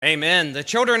Amen. The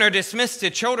children are dismissed to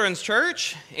Children's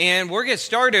Church, and we're getting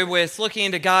started with looking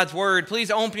into God's Word. Please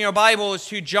open your Bibles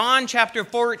to John chapter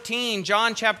 14.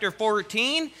 John chapter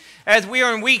 14, as we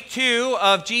are in week 2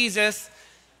 of Jesus,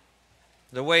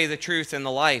 the way, the truth, and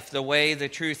the life. The way, the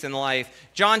truth, and the life.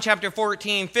 John chapter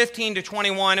 14, 15 to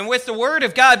 21. And with the Word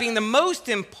of God being the most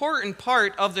important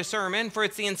part of the sermon, for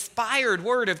it's the inspired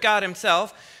Word of God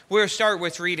Himself, we'll start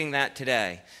with reading that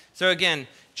today. So again,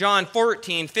 John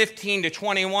 14, 15 to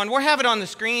 21. We'll have it on the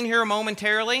screen here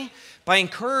momentarily. But I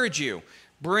encourage you,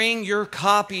 bring your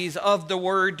copies of the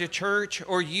Word to church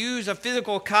or use a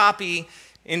physical copy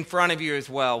in front of you as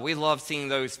well. We love seeing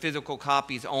those physical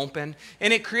copies open.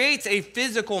 And it creates a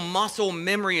physical muscle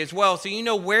memory as well, so you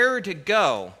know where to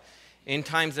go in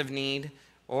times of need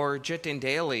or just in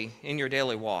your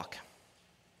daily walk.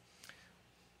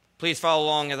 Please follow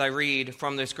along as I read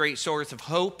from this great source of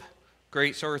hope,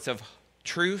 great source of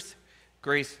truth,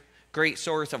 great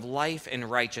source of life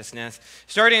and righteousness.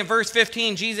 Starting in verse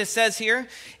 15, Jesus says here,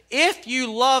 if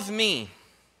you love me,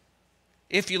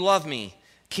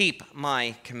 keep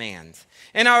my commands.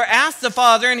 And I'll ask the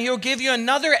Father, and He'll give you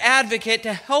another advocate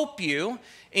to help you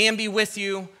and be with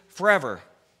you forever,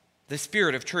 the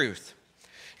Spirit of truth.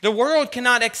 The world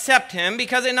cannot accept Him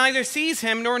because it neither sees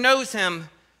Him nor knows Him,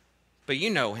 but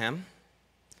you know Him,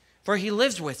 for He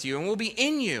lives with you and will be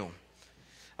in you.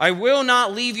 I will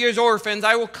not leave you as orphans.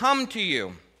 I will come to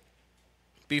you.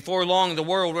 Before long, the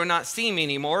world will not see me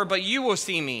anymore, but you will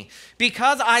see me.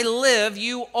 Because I live,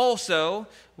 you also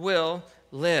will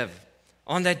live.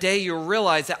 On that day, you'll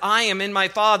realize that I am in my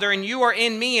Father, and you are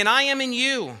in me, and I am in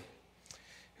you.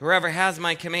 Whoever has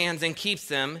my commands and keeps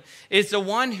them is the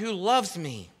one who loves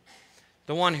me.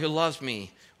 The one who loves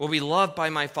me will be loved by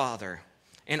my Father,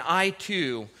 and I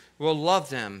too will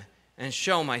love them and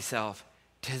show myself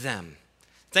to them.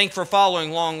 Thanks for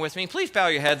following along with me. Please bow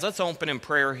your heads. Let's open in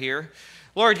prayer here.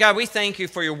 Lord God, we thank you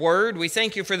for your word. We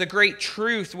thank you for the great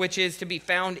truth which is to be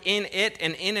found in it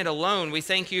and in it alone. We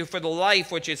thank you for the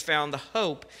life which is found, the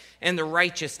hope and the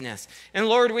righteousness. And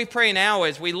Lord, we pray now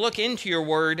as we look into your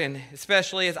word, and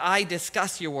especially as I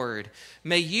discuss your word,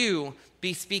 may you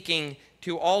be speaking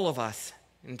to all of us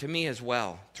and to me as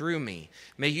well, through me.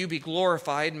 May you be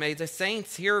glorified. May the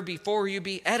saints here before you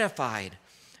be edified.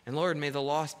 And Lord, may the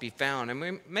lost be found.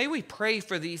 And may we pray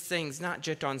for these things, not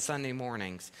just on Sunday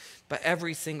mornings, but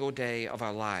every single day of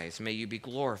our lives. May you be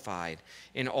glorified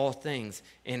in all things,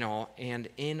 in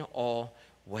all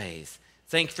ways.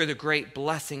 Thanks for the great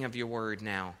blessing of your word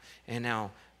now. And now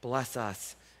bless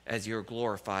us as you're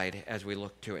glorified as we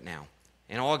look to it now.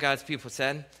 And all God's people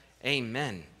said,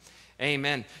 amen.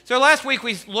 Amen. So last week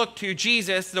we looked to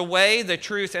Jesus, the way, the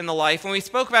truth, and the life. And we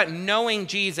spoke about knowing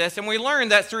Jesus. And we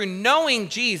learned that through knowing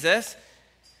Jesus,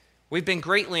 we've been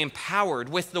greatly empowered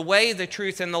with the way, the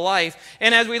truth, and the life.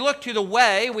 And as we look to the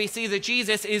way, we see that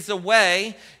Jesus is the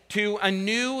way to a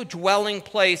new dwelling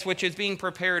place which is being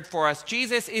prepared for us.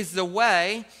 Jesus is the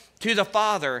way to the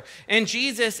Father. And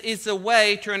Jesus is the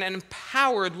way to an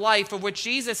empowered life of which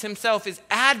Jesus himself is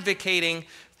advocating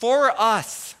for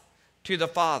us to the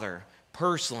Father.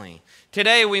 Personally.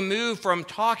 Today we move from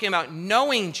talking about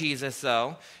knowing Jesus,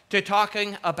 though, to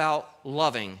talking about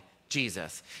loving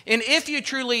Jesus. And if you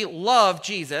truly love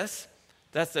Jesus,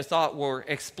 that's the thought we'll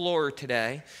explore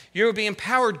today, you will be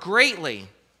empowered greatly,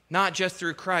 not just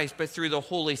through Christ, but through the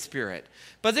Holy Spirit.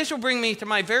 But this will bring me to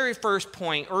my very first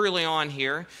point early on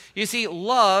here. You see,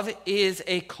 love is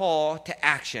a call to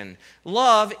action.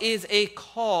 Love is a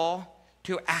call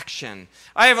to action.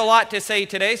 I have a lot to say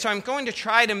today, so I'm going to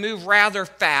try to move rather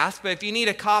fast, but if you need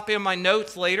a copy of my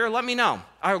notes later, let me know.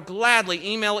 I'll gladly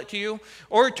email it to you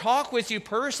or talk with you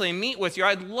personally, meet with you.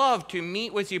 I'd love to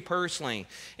meet with you personally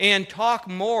and talk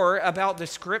more about the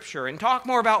Scripture and talk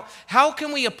more about how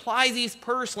can we apply these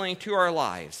personally to our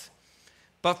lives.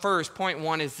 But first, point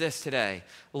one is this today.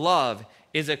 Love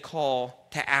is a call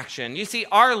to action. You see,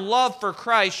 our love for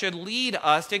Christ should lead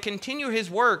us to continue his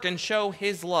work and show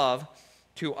his love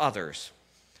to others.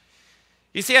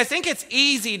 You see, I think it's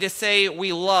easy to say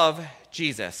we love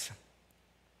Jesus.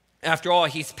 After all,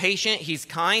 he's patient, he's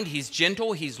kind, he's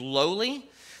gentle, he's lowly.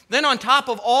 Then on top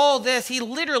of all this, he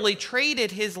literally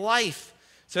traded his life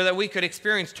so that we could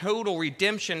experience total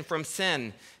redemption from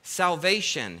sin,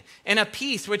 salvation, and a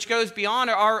peace which goes beyond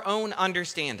our own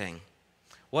understanding.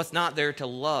 What's not there to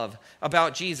love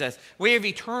about Jesus? We have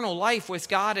eternal life with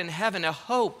God in heaven, a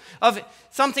hope of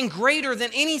something greater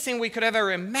than anything we could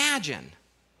ever imagine,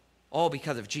 all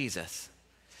because of Jesus.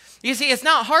 You see, it's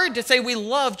not hard to say we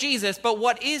love Jesus, but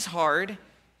what is hard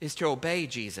is to obey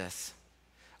Jesus.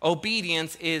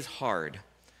 Obedience is hard.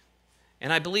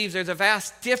 And I believe there's a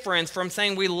vast difference from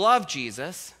saying we love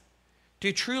Jesus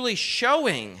to truly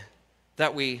showing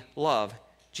that we love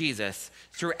Jesus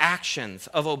through actions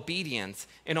of obedience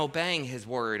and obeying his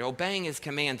word, obeying his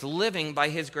commands, living by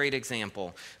his great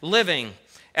example, living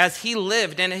as he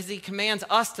lived and as he commands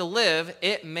us to live.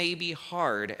 It may be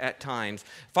hard at times.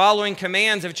 Following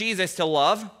commands of Jesus to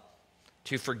love,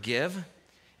 to forgive,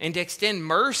 and to extend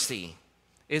mercy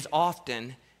is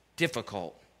often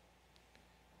difficult.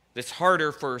 It's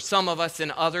harder for some of us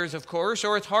than others, of course,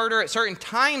 or it's harder at certain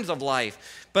times of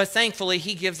life. But thankfully,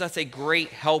 he gives us a great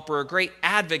helper, a great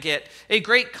advocate, a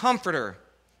great comforter,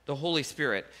 the Holy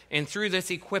Spirit. And through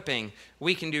this equipping,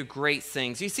 we can do great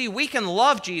things. You see, we can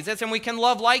love Jesus and we can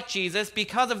love like Jesus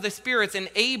because of the Spirit's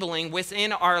enabling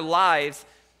within our lives.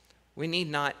 We need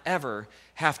not ever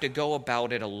have to go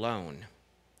about it alone.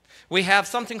 We have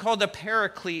something called the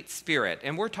Paraclete Spirit,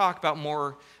 and we'll talk about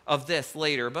more of this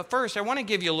later. But first, I want to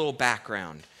give you a little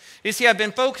background. You see, I've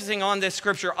been focusing on this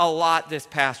scripture a lot this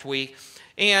past week,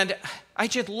 and I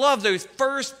just love those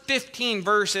first 15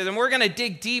 verses, and we're going to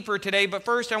dig deeper today. But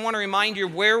first, I want to remind you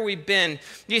where we've been.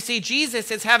 You see,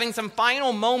 Jesus is having some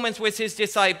final moments with his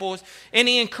disciples, and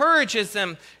he encourages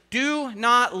them, do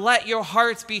not let your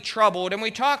hearts be troubled. And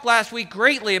we talked last week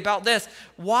greatly about this.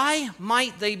 Why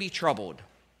might they be troubled?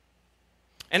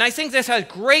 And I think this has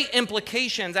great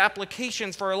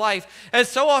applications for our life, as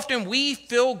so often we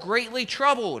feel greatly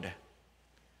troubled.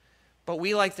 But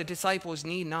we, like the disciples,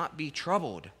 need not be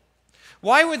troubled.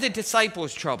 Why were the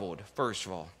disciples troubled, first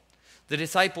of all? The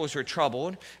disciples were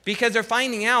troubled because they're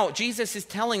finding out Jesus is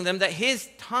telling them that his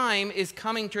time is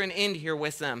coming to an end here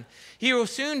with them. He will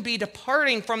soon be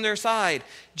departing from their side.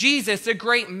 Jesus, their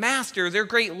great master, their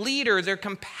great leader, their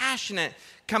compassionate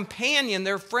companion,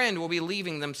 their friend, will be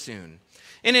leaving them soon.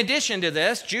 In addition to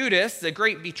this, Judas, the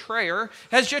great betrayer,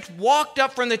 has just walked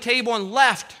up from the table and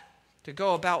left to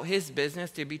go about his business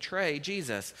to betray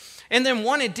Jesus. And then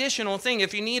one additional thing,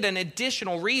 if you need an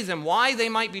additional reason why they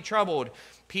might be troubled,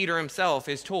 Peter himself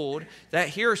is told that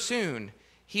here soon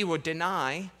he will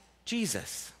deny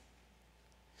Jesus.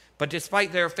 But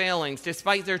despite their failings,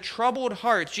 despite their troubled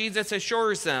hearts, Jesus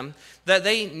assures them that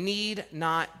they need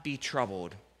not be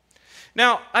troubled.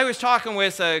 Now, I was talking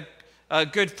with a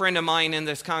good friend of mine in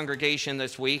this congregation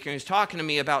this week, and he was talking to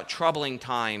me about troubling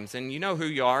times, and you know who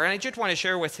you are, and I just want to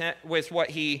share with what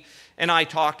he and I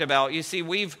talked about. You see,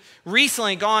 we've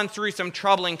recently gone through some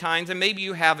troubling times, and maybe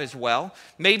you have as well.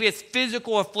 Maybe it's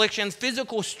physical afflictions,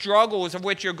 physical struggles of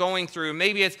which you're going through.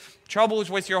 Maybe it's troubles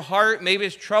with your heart. Maybe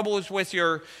it's troubles with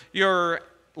your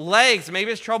legs.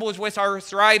 Maybe it's troubles with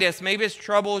arthritis. Maybe it's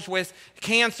troubles with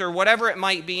cancer, whatever it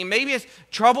might be. Maybe it's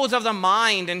troubles of the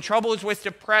mind and troubles with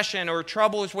depression or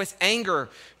troubles with anger,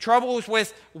 troubles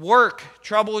with work,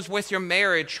 troubles with your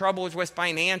marriage, troubles with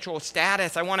financial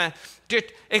status. I want to just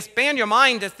expand your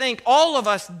mind to think all of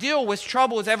us deal with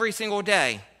troubles every single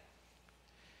day.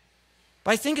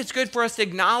 But I think it's good for us to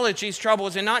acknowledge these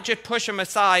troubles and not just push them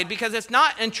aside, because it's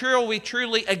not until we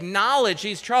truly acknowledge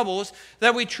these troubles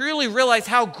that we truly realize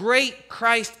how great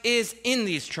Christ is in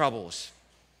these troubles.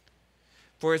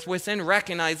 For it's within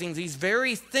recognizing these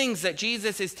very things that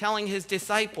Jesus is telling his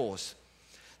disciples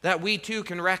that we too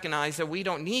can recognize that we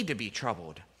don't need to be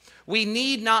troubled. We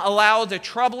need not allow the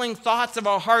troubling thoughts of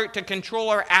our heart to control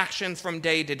our actions from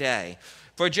day to day.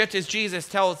 For just as Jesus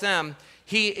tells them,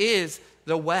 he is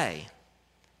the way,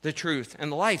 the truth,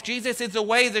 and the life. Jesus is the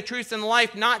way, the truth, and the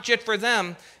life, not just for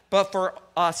them, but for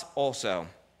us also.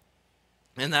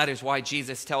 And that is why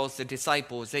Jesus tells the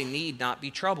disciples they need not be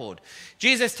troubled.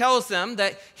 Jesus tells them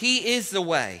that he is the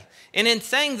way. And in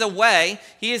saying the way,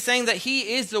 he is saying that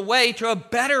he is the way to a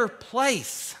better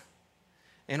place.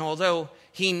 And although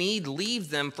he need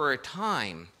leave them for a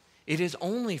time, it is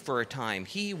only for a time.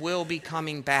 He will be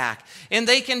coming back. And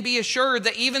they can be assured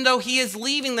that even though he is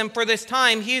leaving them for this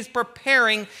time, he is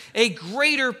preparing a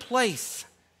greater place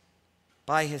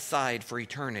by his side for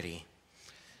eternity.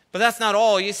 But that's not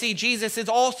all. You see, Jesus is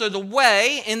also the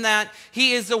way in that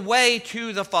he is the way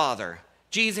to the Father.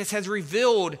 Jesus has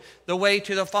revealed the way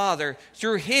to the Father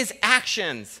through his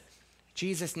actions.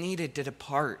 Jesus needed to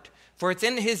depart. For it's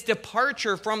in his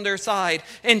departure from their side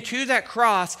and to that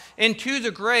cross and to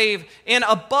the grave and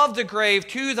above the grave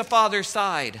to the Father's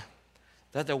side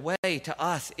that the way to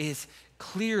us is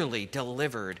clearly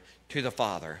delivered to the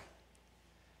Father.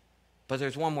 But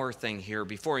there's one more thing here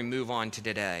before we move on to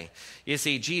today. You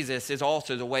see, Jesus is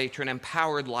also the way to an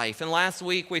empowered life. And last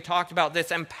week we talked about this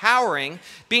empowering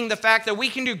being the fact that we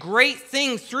can do great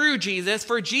things through Jesus,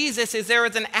 for Jesus is there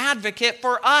as an advocate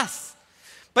for us.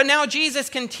 But now Jesus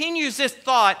continues this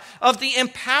thought of the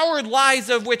empowered lives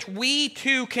of which we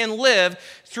too can live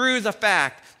through the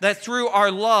fact that through our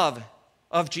love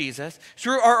of Jesus,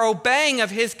 through our obeying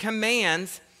of his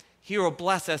commands, he will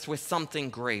bless us with something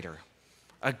greater,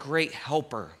 a great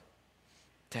helper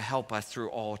to help us through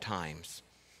all times.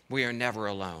 We are never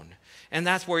alone. And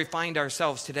that's where we find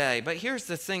ourselves today. But here's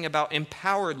the thing about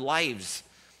empowered lives.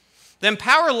 The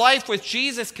empowered life which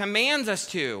Jesus commands us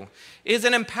to is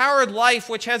an empowered life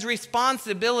which has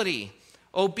responsibility,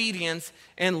 obedience,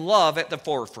 and love at the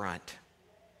forefront.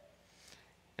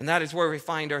 And that is where we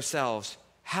find ourselves.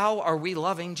 How are we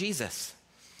loving Jesus?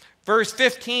 Verse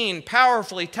 15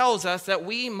 powerfully tells us that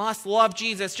we must love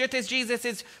Jesus, just as Jesus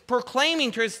is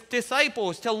proclaiming to his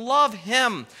disciples to love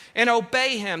him and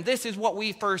obey him. This is what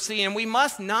we first see, and we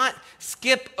must not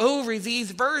skip over these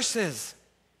verses.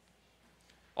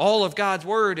 All of God's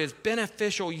word is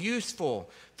beneficial, useful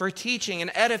for teaching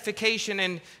and edification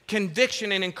and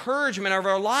conviction and encouragement of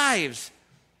our lives.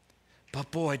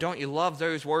 But boy, don't you love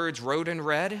those words wrote in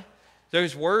red?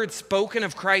 Those words spoken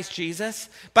of Christ Jesus.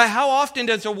 But how often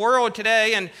does the world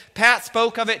today, and Pat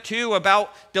spoke of it too,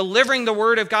 about delivering the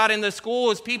word of God in the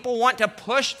schools, people want to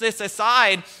push this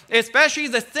aside, especially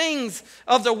the things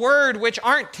of the word which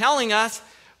aren't telling us,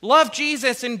 love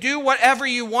Jesus and do whatever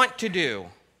you want to do.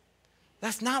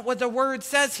 That's not what the word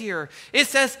says here. It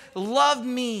says, love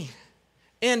me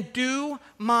and do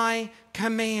my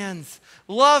commands.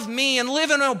 Love me and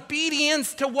live in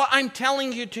obedience to what I'm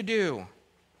telling you to do.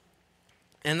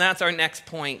 And that's our next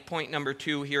point, point number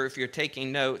 2 here if you're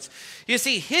taking notes. You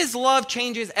see, his love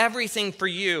changes everything for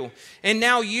you, and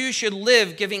now you should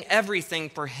live giving everything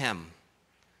for him.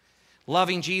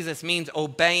 Loving Jesus means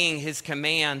obeying his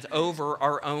commands over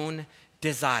our own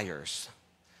desires.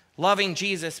 Loving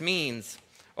Jesus means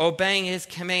obeying his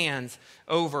commands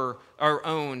over our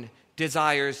own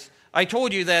desires. I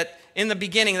told you that in the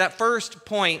beginning, that first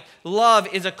point, love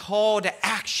is a call to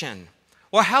action.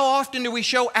 Well, how often do we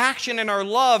show action in our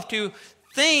love to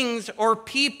things or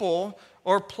people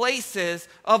or places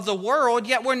of the world,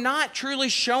 yet we're not truly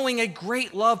showing a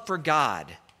great love for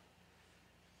God?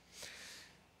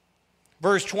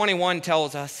 Verse 21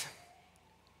 tells us,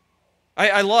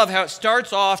 I love how it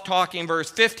starts off talking in verse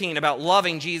 15 about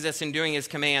loving Jesus and doing his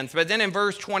commands. But then in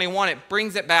verse 21, it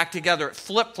brings it back together. It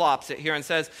flip-flops it here and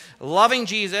says, loving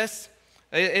Jesus.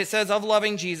 It says of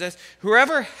loving Jesus,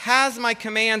 whoever has my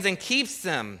commands and keeps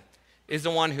them is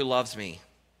the one who loves me.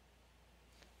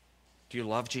 Do you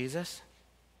love Jesus?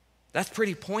 That's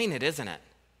pretty pointed, isn't it?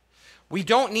 We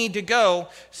don't need to go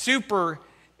super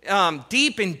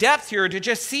deep in depth here to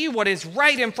just see what is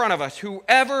right in front of us.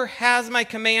 Whoever has my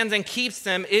commands and keeps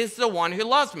them is the one who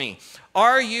loves me.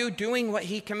 Are you doing what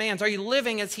he commands? Are you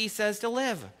living as he says to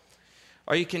live?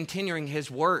 Are you continuing his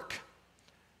work?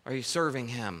 Are you serving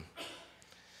him?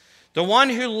 The one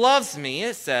who loves me,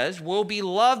 it says, will be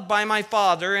loved by my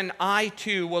Father, and I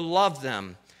too will love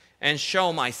them and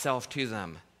show myself to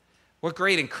them. What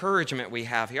great encouragement we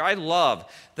have here. I love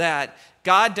that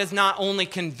God does not only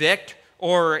convict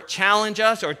or challenge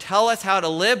us or tell us how to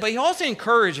live, but he also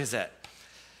encourages it.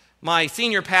 My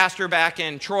senior pastor back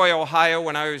in Troy, Ohio,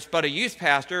 when I was but a youth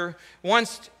pastor,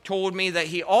 once told me that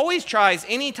he always tries,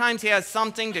 anytime he has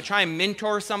something to try and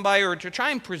mentor somebody or to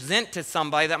try and present to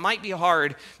somebody that might be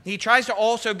hard, he tries to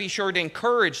also be sure to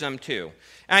encourage them too.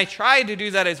 And I try to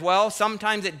do that as well.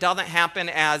 Sometimes it doesn't happen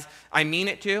as I mean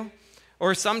it to.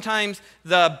 Or sometimes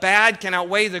the bad can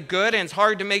outweigh the good, and it's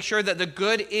hard to make sure that the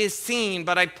good is seen,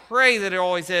 but I pray that it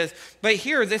always is. But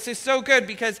here, this is so good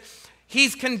because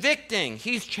he's convicting,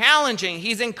 he's challenging,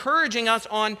 he's encouraging us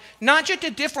on not just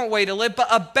a different way to live, but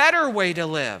a better way to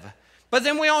live. But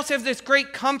then we also have this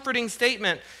great comforting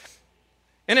statement.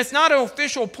 And it's not an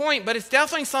official point, but it's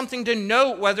definitely something to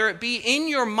note, whether it be in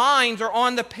your minds or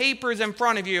on the papers in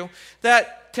front of you,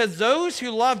 that to those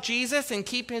who love Jesus and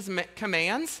keep his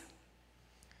commands,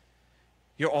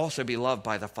 you'll also be loved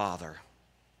by the Father.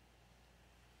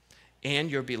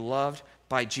 And you'll be loved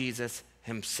by Jesus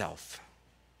himself.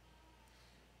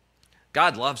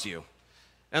 God loves you.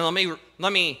 And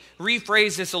let me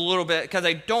rephrase this a little bit because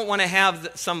I don't want to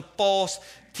have some false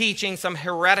teaching, some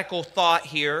heretical thought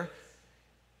here.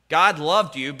 God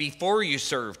loved you before you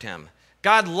served him.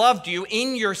 God loved you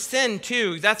in your sin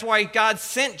too. That's why God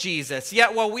sent Jesus.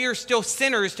 Yet while we are still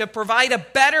sinners, to provide a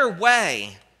better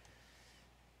way,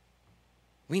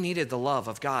 we needed the love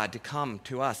of God to come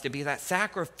to us, to be that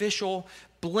sacrificial,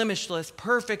 blemishless,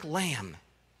 perfect lamb.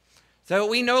 So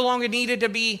we no longer needed to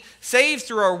be saved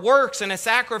through our works and a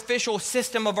sacrificial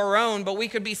system of our own, but we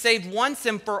could be saved once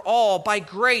and for all by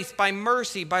grace, by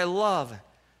mercy, by love,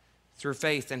 through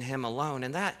faith in him alone.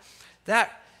 And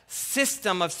that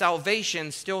system of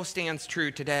salvation still stands true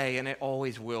today, and it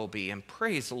always will be. And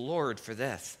praise the Lord for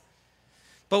this.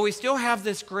 But we still have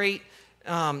this great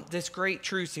this great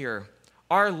truth here.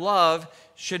 Our love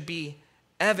should be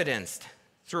evidenced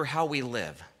through how we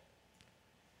live.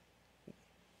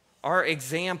 Our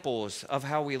examples of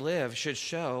how we live should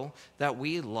show that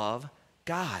we love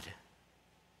God.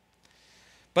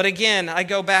 But again, I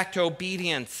go back to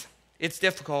obedience. It's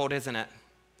difficult, isn't it?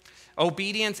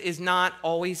 Obedience is not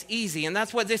always easy, and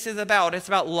that's what this is about. It's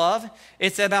about love,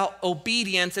 it's about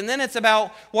obedience, and then it's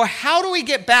about, well, how do we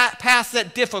get back past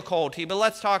that difficulty? But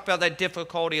let's talk about that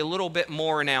difficulty a little bit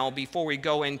more now before we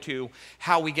go into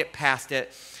how we get past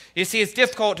it. You see, it's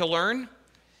difficult to learn.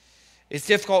 It's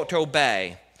difficult to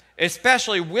obey,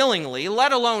 especially willingly,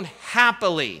 let alone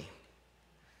happily.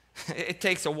 It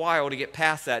takes a while to get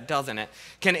past that, doesn't it?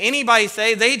 Can anybody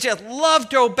say they just love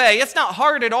to obey? It's not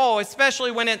hard at all, especially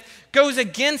when it goes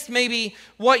against maybe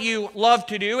what you love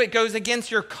to do. It goes against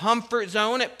your comfort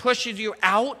zone. It pushes you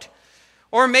out.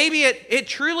 Or maybe it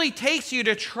truly takes you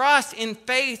to trust in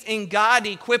faith in God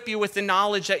to equip you with the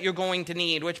knowledge that you're going to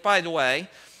need, which, by the way,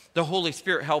 the Holy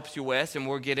Spirit helps you with, and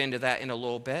we'll get into that in a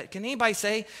little bit. Can anybody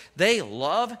say they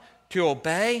love to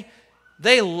obey?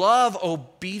 They love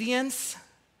obedience?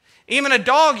 Even a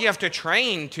dog you have to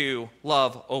train to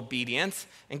love obedience.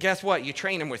 And guess what? You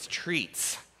train them with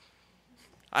treats.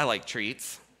 I like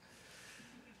treats.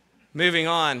 Moving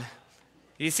on.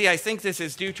 You see, I think this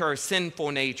is due to our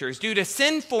sinful natures. Due to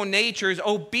sinful natures,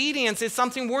 obedience is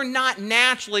something we're not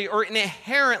naturally or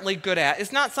inherently good at.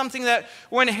 It's not something that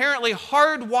we're inherently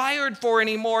hardwired for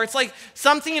anymore. It's like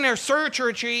something in our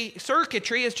circuitry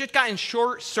has just gotten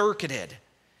short-circuited.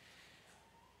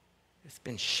 It's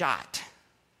been shot.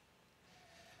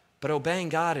 But obeying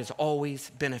God is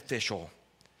always beneficial,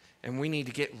 and we need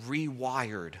to get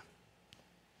rewired.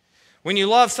 When you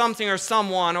love something or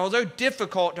someone, although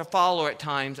difficult to follow at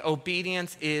times,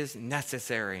 obedience is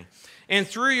necessary. And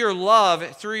through your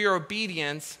love, through your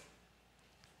obedience,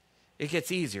 it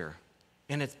gets easier,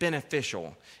 and it's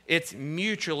beneficial. It's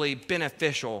mutually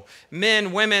beneficial.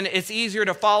 Men, women, it's easier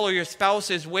to follow your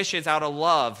spouse's wishes out of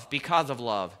love because of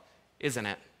love, isn't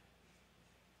it?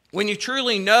 When you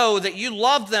truly know that you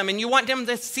love them and you want them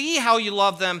to see how you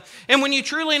love them, and when you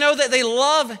truly know that they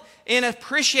love and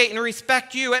appreciate and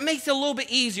respect you, it makes it a little bit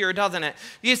easier, doesn't it?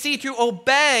 You see, to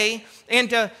obey and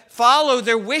to follow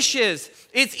their wishes,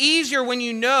 it's easier when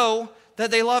you know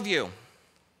that they love you.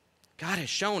 God has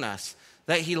shown us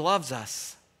that He loves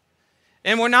us.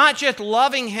 And we're not just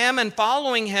loving Him and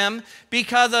following Him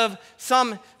because of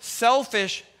some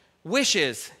selfish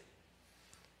wishes.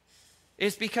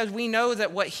 It's because we know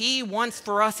that what He wants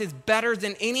for us is better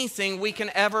than anything we can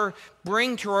ever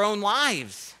bring to our own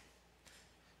lives.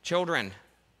 Children,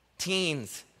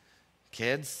 teens,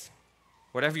 kids,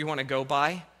 whatever you want to go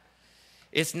by,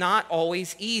 it's not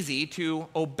always easy to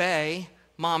obey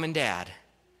mom and dad.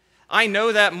 I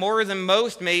know that more than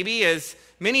most, maybe, as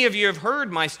many of you have heard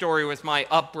my story with my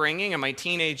upbringing and my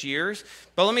teenage years.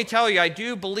 But let me tell you, I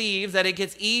do believe that it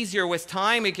gets easier with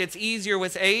time. It gets easier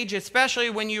with age, especially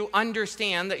when you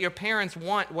understand that your parents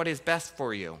want what is best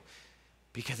for you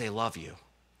because they love you.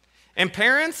 And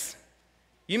parents,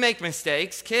 you make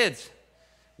mistakes. Kids,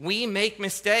 we make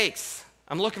mistakes.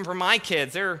 I'm looking for my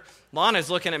kids. Lana's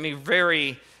looking at me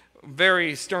very,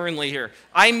 very sternly here.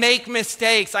 I make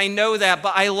mistakes. I know that,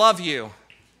 but I love you.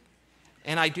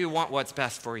 And I do want what's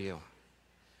best for you.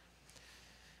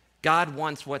 God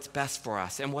wants what's best for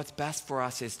us. And what's best for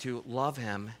us is to love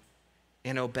Him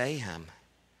and obey Him,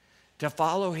 to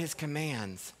follow His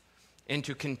commands, and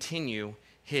to continue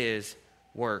His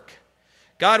work.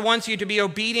 God wants you to be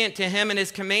obedient to Him and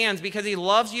His commands because He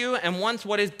loves you and wants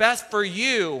what is best for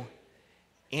you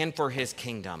and for His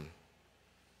kingdom.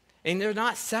 And they're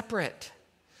not separate.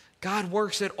 God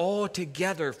works it all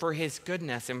together for His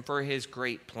goodness and for His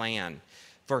great plan,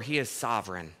 for He is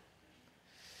sovereign.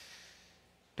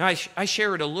 Now, I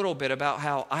shared a little bit about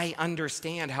how I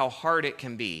understand how hard it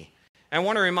can be. And I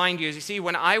want to remind you, see,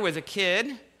 when I was a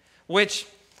kid, which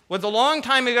was a long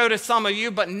time ago to some of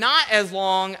you, but not as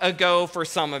long ago for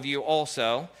some of you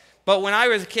also. But when I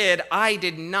was a kid, I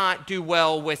did not do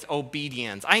well with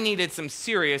obedience. I needed some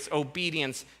serious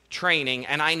obedience training,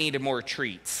 and I needed more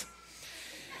treats.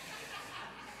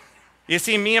 You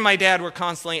see, me and my dad were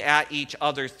constantly at each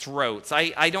other's throats.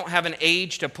 I don't have an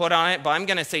age to put on it, but I'm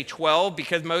going to say 12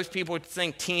 because most people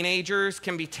think teenagers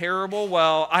can be terrible.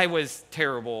 Well, I was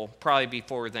terrible probably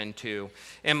before then too.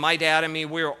 And my dad and me,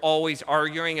 we were always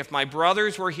arguing. If my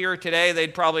brothers were here today,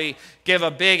 they'd probably give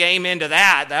a big amen to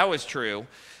that. That was true.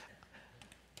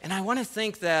 And I want to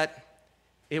think that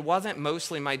it wasn't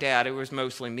mostly my dad, it was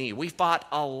mostly me. We fought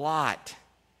a lot.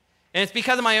 And it's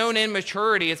because of my own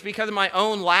immaturity. It's because of my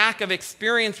own lack of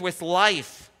experience with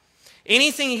life.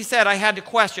 Anything he said, I had to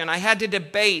question. I had to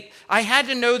debate. I had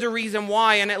to know the reason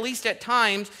why. And at least at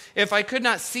times, if I could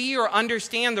not see or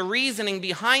understand the reasoning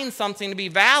behind something to be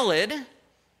valid, well,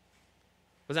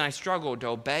 then I struggled to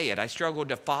obey it. I struggled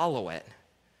to follow it.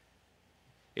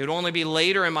 It would only be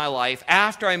later in my life,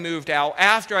 after I moved out,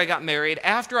 after I got married,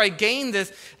 after I gained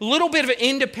this little bit of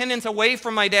independence away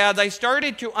from my dad, I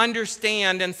started to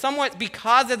understand, and somewhat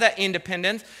because of that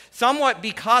independence, somewhat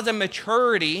because of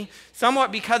maturity,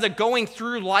 somewhat because of going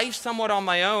through life somewhat on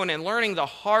my own and learning the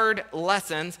hard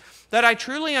lessons, that I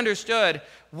truly understood,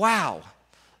 wow,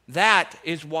 that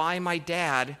is why my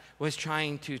dad was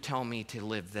trying to tell me to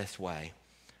live this way.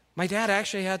 My dad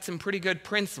actually had some pretty good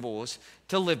principles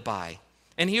to live by.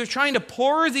 And he was trying to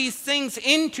pour these things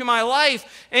into my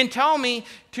life and tell me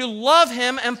to love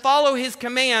him and follow his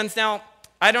commands. Now,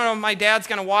 I don't know if my dad's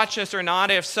going to watch this or not.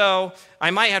 If so,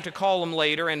 I might have to call him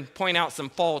later and point out some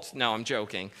faults. No, I'm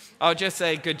joking. I'll just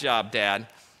say, good job, Dad.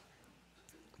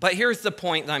 But here's the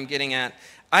point that I'm getting at.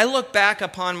 I look back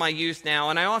upon my youth now,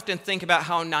 and I often think about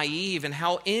how naive and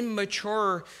how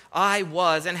immature I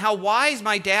was and how wise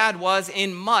my dad was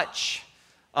in much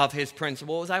of his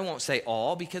principles. I won't say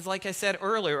all, because like I said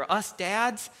earlier, us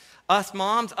dads, us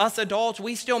moms, us adults,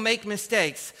 we still make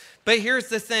mistakes. But here's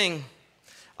the thing.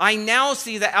 I now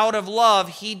see that out of love,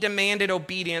 he demanded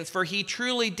obedience, for he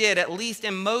truly did, at least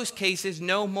in most cases,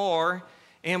 know more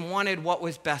and wanted what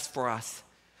was best for us.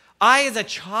 I, as a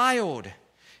child,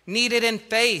 needed in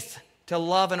faith to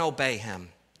love and obey him.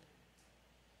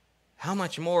 How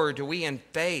much more do we in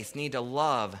faith need to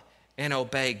love and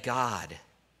obey God?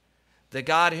 The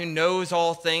God who knows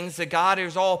all things, the God who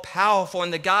is all powerful,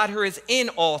 and the God who is in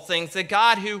all things, the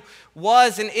God who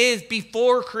was and is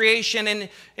before creation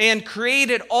and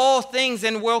created all things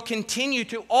and will continue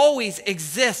to always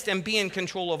exist and be in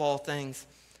control of all things.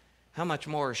 How much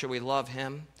more should we love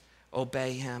him,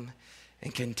 obey him,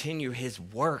 and continue his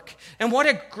work? And what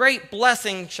a great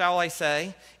blessing, shall I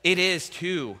say, it is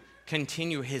to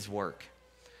continue his work.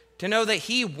 To know that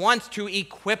he wants to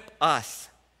equip us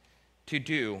to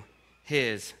do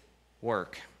his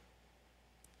work.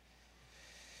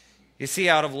 You see,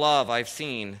 out of love, I've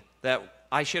seen that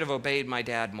I should have obeyed my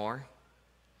dad more.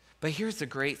 But here's the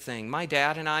great thing. My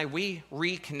dad and I, we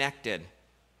reconnected.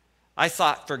 I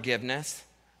sought forgiveness.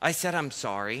 I said, I'm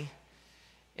sorry.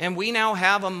 And we now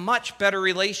have a much better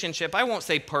relationship. I won't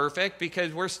say perfect,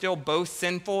 because we're still both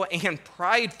sinful and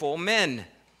prideful men.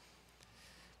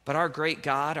 But our great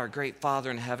God, our great Father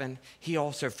in heaven, he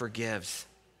also forgives.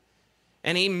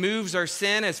 And he moves our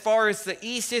sin as far as the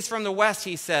east is from the west,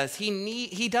 he says.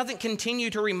 He doesn't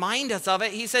continue to remind us of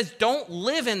it. He says, don't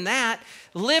live in that.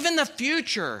 Live in the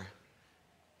future.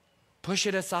 Push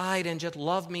it aside and just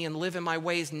love me and live in my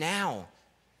ways now.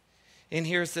 And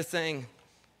here's the thing.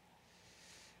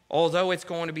 Although it's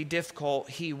going to be difficult,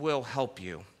 he will help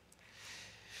you.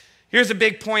 Here's a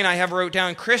big point I have wrote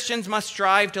down. Christians must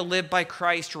strive to live by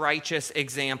Christ's righteous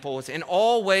examples, in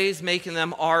all ways making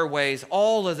them our ways,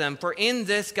 all of them. For in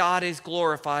this God is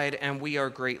glorified and we are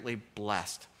greatly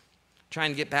blessed.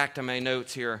 Trying to get back to my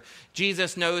notes here.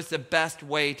 Jesus knows the best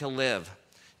way to live.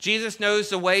 Jesus knows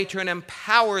the way to an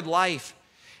empowered life.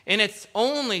 And it's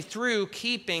only through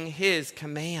keeping his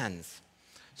commands.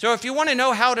 So if you want to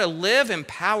know how to live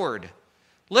empowered,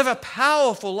 live a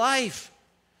powerful life,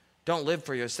 don't live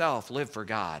for yourself, live for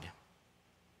God.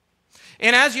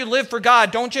 And as you live for God,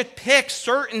 don't just pick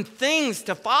certain things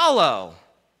to follow.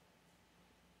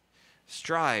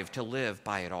 Strive to live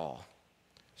by it all.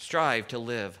 Strive to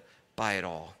live by it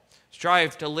all.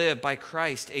 Strive to live by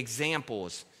Christ's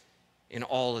examples in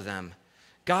all of them.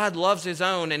 God loves his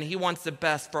own, and he wants the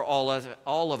best for all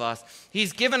of us.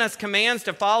 He's given us commands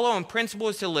to follow and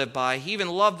principles to live by. He even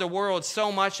loved the world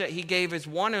so much that he gave his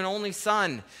one and only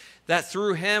Son, that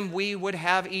through him we would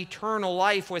have eternal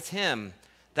life with him.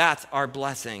 That's our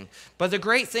blessing. But the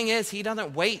great thing is, he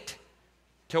doesn't wait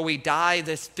till we die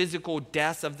this physical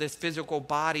death of this physical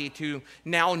body to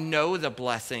now know the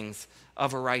blessings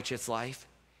of a righteous life.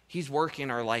 He's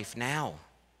working our life now.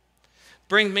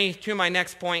 Brings me to my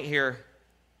next point here.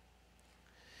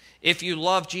 If you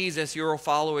love Jesus, you will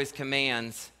follow his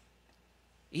commands,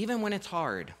 even when it's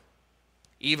hard.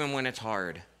 Even when it's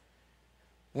hard.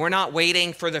 We're not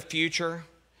waiting for the future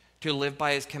to live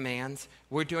by his commands.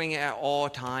 We're doing it at all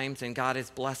times, and God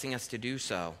is blessing us to do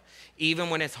so,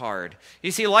 even when it's hard.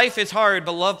 You see, life is hard,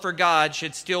 but love for God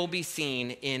should still be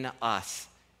seen in us.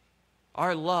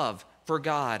 Our love for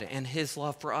God and his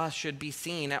love for us should be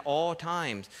seen at all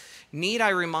times. Need I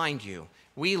remind you,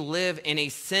 we live in a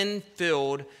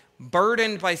sin-filled,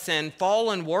 burdened by sin,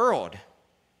 fallen world.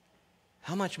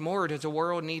 How much more does the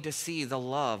world need to see the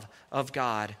love of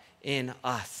God in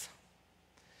us?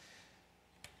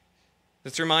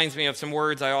 This reminds me of some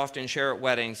words I often share at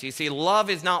weddings. You see, love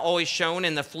is not always shown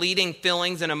in the fleeting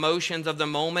feelings and emotions of the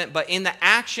moment, but in the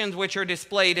actions which are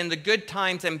displayed in the good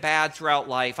times and bad throughout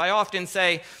life. I often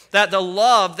say that the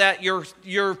love that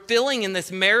you're feeling in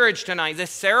this marriage tonight,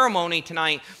 this ceremony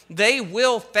tonight, they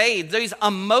will fade. These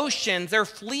emotions, they're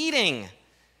fleeting.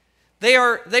 They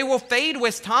will fade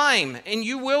with time, and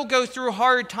you will go through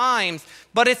hard times,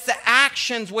 but it's the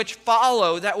actions which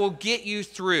follow that will get you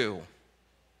through.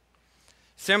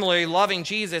 Similarly, loving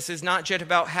Jesus is not just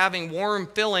about having warm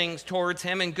feelings towards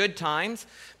him in good times,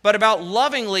 but about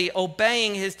lovingly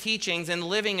obeying his teachings and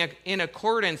living in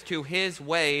accordance to his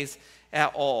ways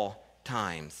at all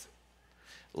times.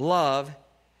 Love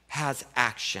has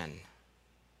action.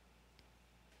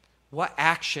 What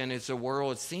action is the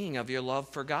world seeing of your love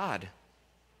for God?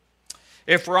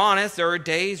 If we're honest, there are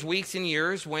days, weeks, and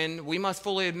years when we must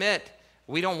fully admit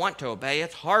we don't want to obey.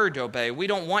 It's hard to obey. We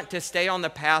don't want to stay on the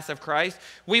path of Christ.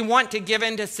 We want to give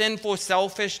in to sinful,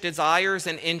 selfish desires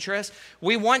and interests.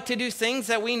 We want to do things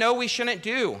that we know we shouldn't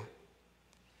do.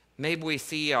 Maybe we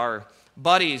see our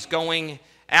buddies going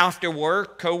after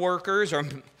work, coworkers, or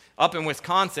up in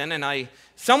Wisconsin, and I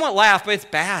somewhat laugh, but it's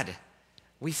bad.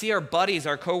 We see our buddies,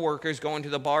 our coworkers, going to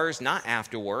the bars not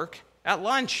after work, at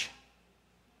lunch,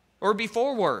 or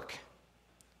before work.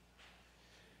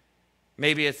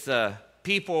 Maybe it's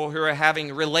people who are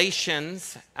having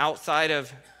relations outside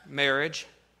of marriage.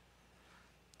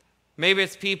 Maybe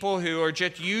it's people who are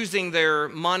just using their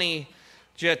money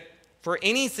just for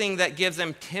anything that gives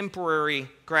them temporary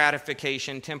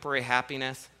gratification, temporary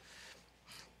happiness.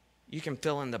 You can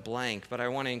fill in the blank, but I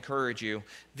want to encourage you.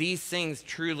 These things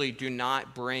truly do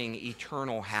not bring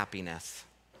eternal happiness.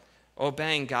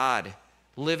 Obeying God,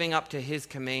 living up to his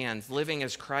commands, living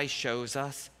as Christ shows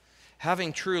us,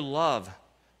 having true love,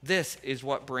 this is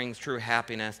what brings true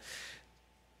happiness.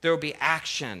 There will be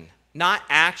action, not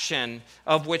action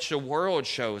of which the world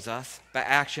shows us, but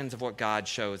actions of what God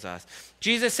shows us.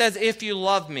 Jesus says, if you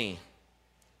love me.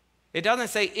 It doesn't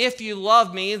say, if you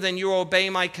love me, then you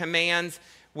obey my commands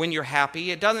when you're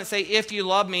happy. It doesn't say, if you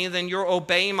love me, then you'll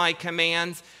obey my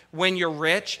commands when you're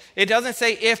rich. It doesn't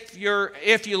say, if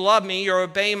you love me, you'll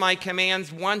obey my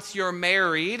commands once you're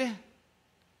married. It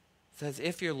says,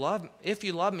 if you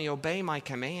love me, obey my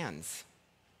commands.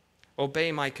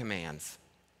 Obey my commands.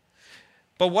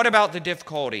 But what about the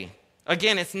difficulty?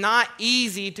 Again, it's not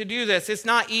easy to do this. It's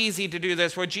not easy to do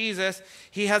this. For Jesus,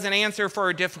 he has an answer for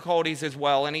our difficulties as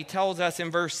well. And he tells us in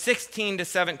verse 16 to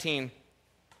 17,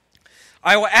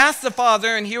 I will ask the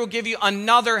Father, and he will give you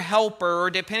another helper, or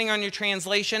depending on your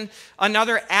translation,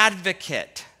 another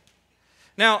advocate.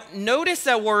 Now, notice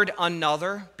that word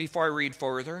another before I read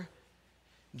further.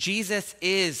 Jesus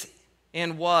is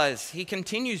and was, he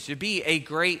continues to be a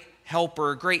great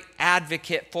helper, a great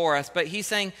advocate for us. But he's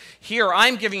saying, here,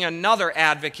 I'm giving another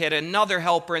advocate, another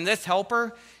helper. And this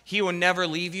helper, he will never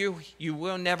leave you. You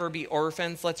will never be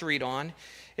orphans. Let's read on.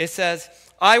 It says,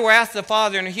 I will ask the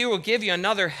Father, and he will give you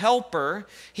another helper.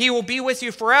 He will be with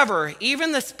you forever,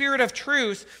 even the Spirit of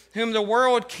truth, whom the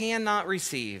world cannot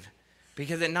receive,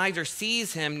 because it neither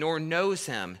sees him nor knows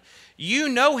him. You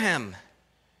know him,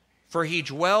 for he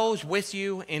dwells with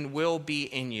you and will be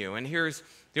in you. And here's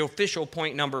the official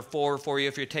point number 4 for you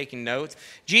if you're taking notes.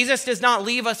 Jesus does not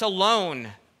leave us alone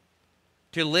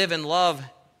to live in love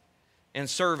and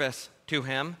service to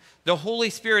him. The Holy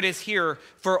Spirit is here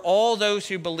for all those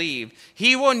who believe.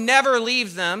 He will never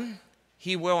leave them.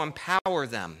 He will empower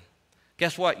them.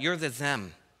 Guess what? You're the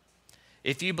them.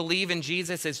 If you believe in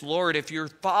Jesus as Lord, if you're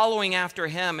following after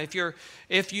him, if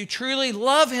you truly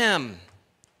love him,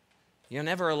 you're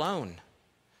never alone.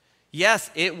 Yes,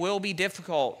 it will be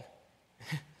difficult.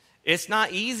 It's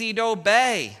not easy to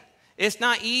obey. It's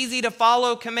not easy to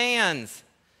follow commands.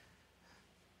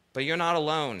 But you're not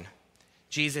alone.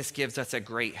 Jesus gives us a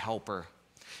great helper.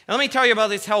 And let me tell you about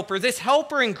this helper. This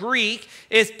helper in Greek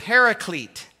is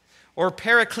paraclete or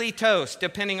parakletos,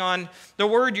 depending on the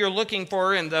word you're looking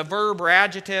for and the verb or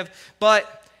adjective.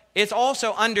 But it's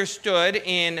also understood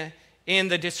in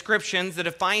the descriptions, the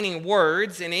defining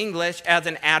words in English as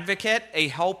an advocate, a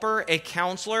helper, a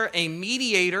counselor, a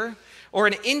mediator, or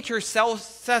an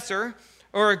intercessor,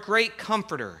 or a great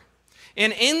comforter.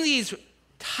 And in these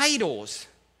titles,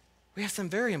 we have some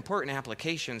very important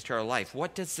applications to our life.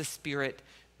 What does the Spirit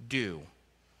do?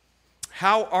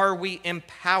 How are we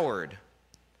empowered?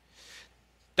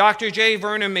 Dr. J.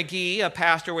 Vernon McGee, a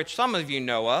pastor which some of you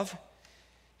know of,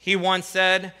 he once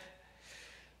said,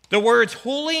 the words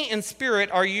holy and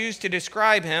spirit are used to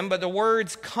describe him, but the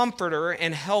words comforter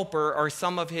and helper are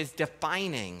some of his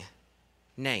defining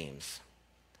names.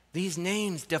 These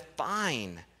names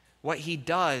define what he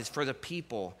does for the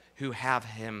people who have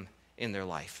him in their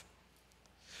life.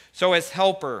 So as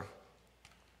helper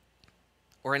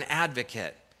or an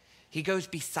advocate, he goes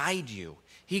beside you.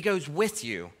 He goes with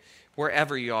you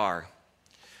wherever you are.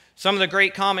 Some of the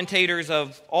great commentators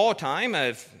of all time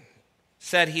have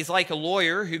said he's like a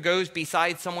lawyer who goes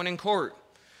beside someone in court,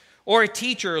 or a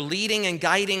teacher leading and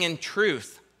guiding in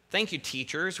truth. Thank you,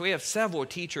 teachers. We have several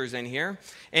teachers in here,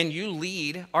 and you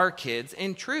lead our kids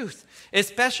in truth,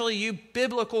 especially you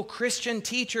biblical Christian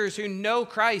teachers who know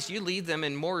Christ. You lead them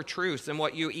in more truth than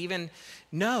what you even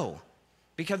know,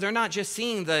 because they're not just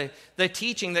seeing the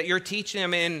teaching that you're teaching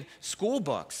them in school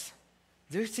books.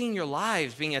 They're seeing your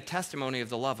lives being a testimony of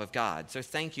the love of God. So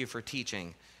thank you for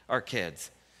teaching our kids.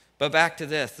 But back to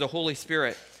this, the Holy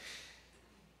Spirit.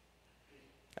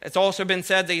 It's also been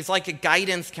said that he's like a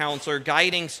guidance counselor,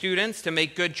 guiding students to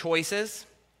make good choices.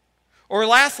 Or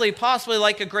lastly, possibly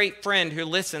like a great friend who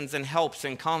listens and helps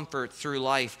and comforts through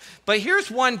life. But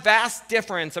here's one vast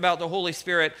difference about the Holy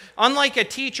Spirit. Unlike a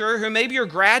teacher who maybe you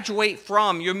graduate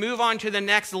from, you move on to the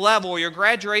next level, you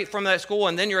graduate from that school,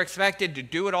 and then you're expected to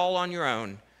do it all on your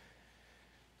own.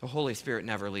 The Holy Spirit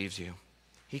never leaves you.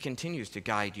 He continues to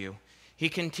guide you. He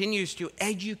continues to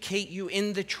educate you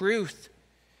in the truth,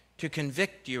 to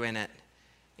convict you in it,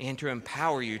 and to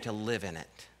empower you to live in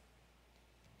it.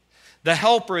 The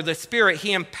helper, the Spirit,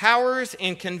 he empowers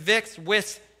and convicts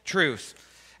with truth.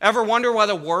 Ever wonder why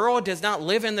the world does not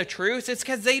live in the truth? It's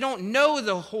because they don't know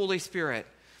the Holy Spirit.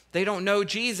 They don't know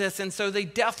Jesus, and so they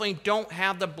definitely don't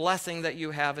have the blessing that you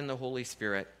have in the Holy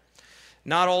Spirit.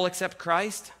 Not all accept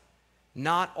Christ.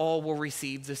 Not all will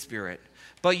receive the Spirit.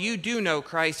 But you do know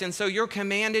Christ, and so you're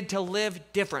commanded to live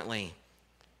differently.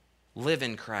 Live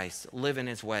in Christ. Live in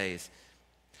his ways.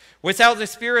 Without the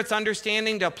Spirit's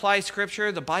understanding to apply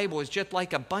Scripture, the Bible is just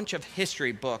like a bunch of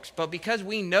history books. But because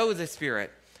we know the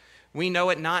Spirit, we know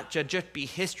it not to just be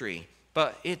history,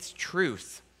 but it's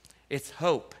truth, it's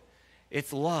hope,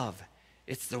 it's love,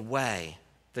 it's the way,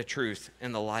 the truth,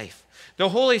 and the life. The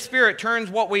Holy Spirit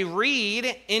turns what we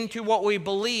read into what we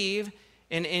believe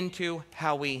and into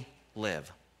how we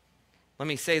live. Let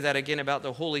me say that again about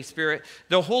the Holy Spirit.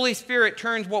 The Holy Spirit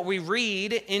turns what we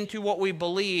read into what we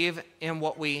believe and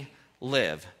what we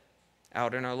live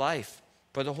out in our life.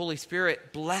 But the Holy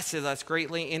Spirit blesses us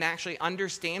greatly in actually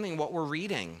understanding what we're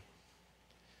reading.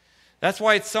 That's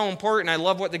why it's so important. I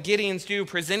love what the Gideons do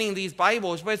presenting these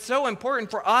Bibles, but it's so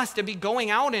important for us to be going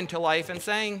out into life and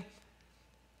saying,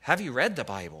 have you read the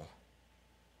Bible?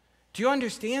 Do you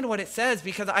understand what it says?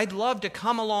 Because I'd love to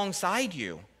come alongside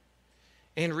you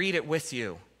and read it with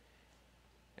you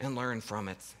and learn from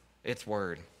its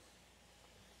word.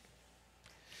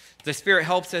 The Spirit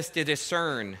helps us to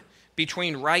discern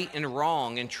between right and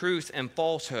wrong and truth and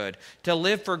falsehood, to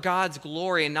live for God's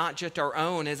glory and not just our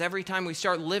own. As every time we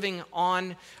start living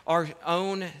on our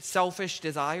own selfish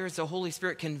desires, the Holy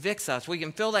Spirit convicts us. We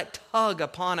can feel that tug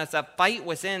upon us, that fight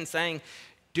within saying,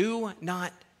 do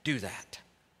not do that.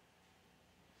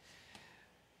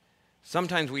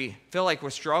 Sometimes we feel like we're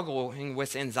struggling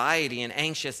with anxiety and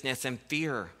anxiousness and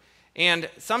fear. And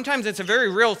sometimes it's a very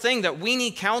real thing that we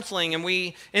need counseling, and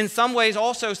we, in some ways,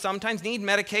 also sometimes need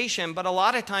medication. But a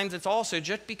lot of times it's also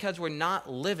just because we're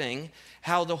not living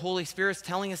how the Holy Spirit's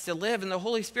telling us to live. And the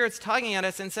Holy Spirit's tugging at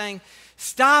us and saying,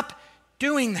 stop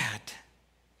doing that.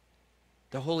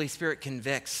 The Holy Spirit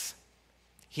convicts.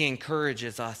 He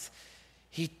encourages us.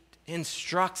 He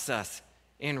instructs us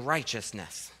in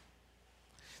righteousness.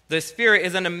 The Spirit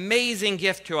is an amazing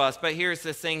gift to us, but here's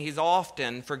the thing he's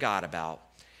often forgot about.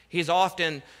 He's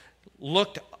often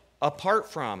looked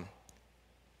apart from.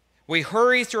 We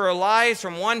hurry through our lives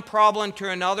from one problem to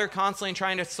another, constantly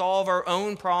trying to solve our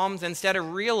own problems instead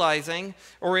of realizing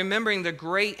or remembering the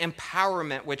great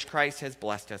empowerment which Christ has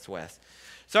blessed us with.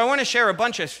 So I want to share a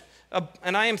bunch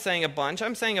I'm saying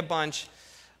a bunch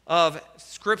of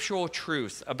scriptural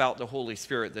truths about the Holy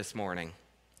Spirit this morning.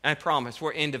 I promise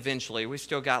we're individually. We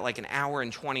still got like an hour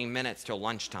and 20 minutes till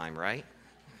lunchtime, right?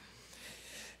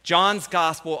 John's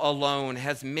gospel alone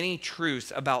has many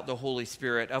truths about the Holy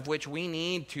Spirit of which we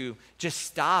need to just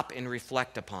stop and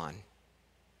reflect upon.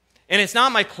 And it's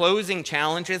not my closing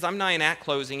challenges. I'm not even at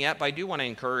closing yet, but I do want to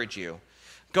encourage you.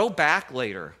 Go back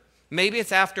later. Maybe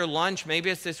it's after lunch, maybe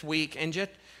it's this week, and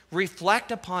just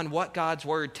reflect upon what God's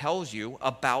word tells you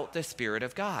about the Spirit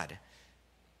of God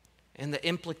and the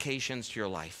implications to your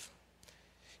life.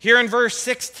 Here in verse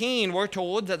 16, we're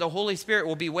told that the Holy Spirit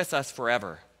will be with us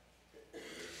forever.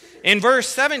 In verse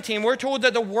 17, we're told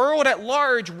that the world at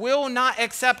large will not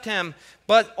accept him,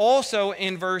 but also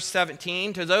in verse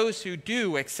 17, to those who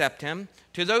do accept him,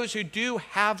 to those who do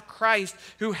have Christ,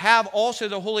 who have also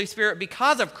the Holy Spirit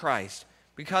because of Christ,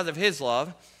 because of his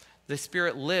love, the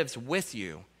Spirit lives with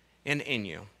you and in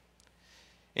you.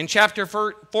 In chapter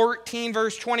 14,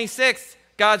 verse 26,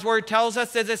 God's word tells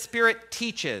us that the Spirit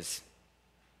teaches.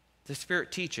 The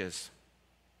Spirit teaches.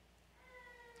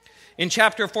 In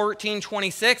chapter 14,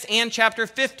 26 and chapter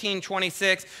 15,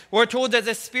 26, we're told that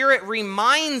the Spirit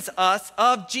reminds us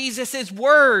of Jesus'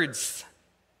 words.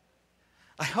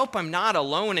 I hope I'm not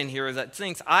alone in here that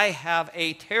thinks I have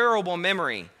a terrible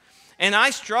memory and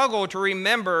I struggle to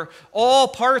remember all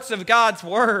parts of God's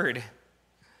word.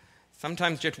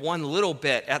 Sometimes just one little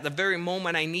bit at the very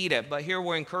moment I need it. But here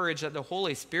we're encouraged that the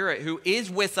Holy Spirit, who is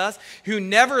with us, who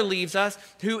never leaves us,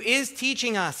 who is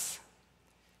teaching us,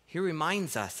 he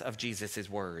reminds us of Jesus'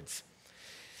 words.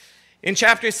 In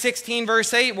chapter 16,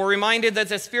 verse 8, we're reminded that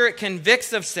the Spirit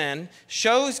convicts of sin,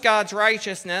 shows God's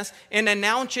righteousness, and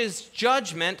announces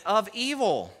judgment of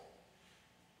evil.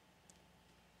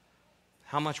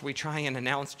 How much we try and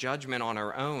announce judgment on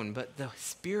our own, but the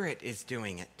Spirit is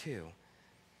doing it too.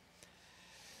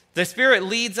 The Spirit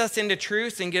leads us into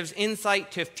truth and gives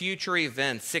insight to future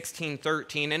events,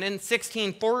 16:13. And in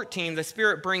 16:14, the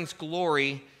Spirit brings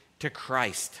glory to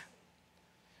Christ.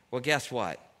 Well, guess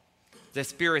what? The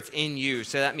Spirit's in you,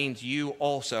 so that means you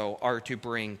also are to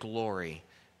bring glory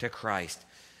to Christ.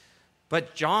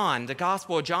 But John, the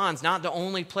Gospel of John, is not the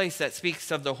only place that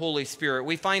speaks of the Holy Spirit.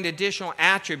 We find additional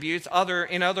attributes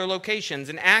in other locations.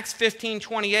 In Acts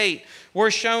 15:28,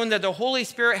 we're shown that the Holy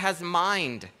Spirit has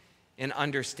mind and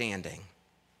understanding.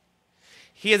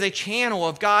 He is a channel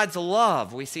of God's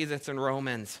love. We see this in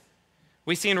Romans.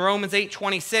 We see in Romans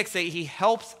 8:26 that he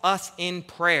helps us in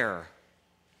prayer.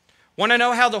 Want to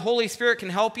know how the Holy Spirit can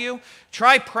help you?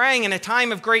 Try praying in a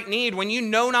time of great need when you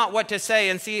know not what to say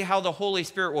and see how the Holy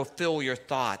Spirit will fill your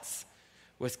thoughts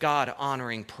with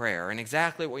God-honoring prayer and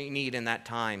exactly what you need in that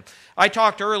time. I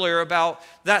talked earlier about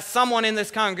that someone in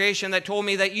this congregation that told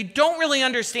me that you don't really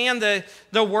understand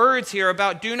the words here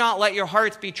about do not let your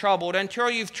hearts be troubled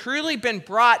until you've truly been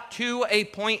brought to a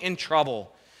point in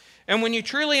trouble. And when you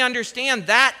truly understand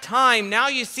that time, now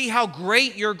you see how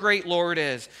great your great Lord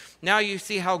is. Now you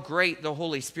see how great the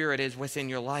Holy Spirit is within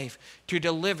your life to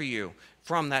deliver you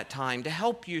from that time, to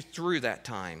help you through that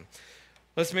time.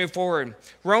 Let's move forward.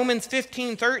 Romans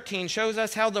 15:13 shows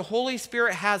us how the Holy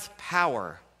Spirit has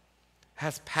power.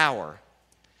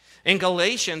 In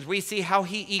Galatians, we see how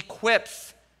he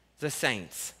equips the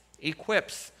saints,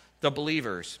 equips the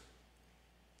believers.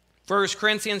 1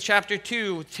 Corinthians chapter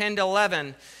 2,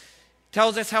 10-11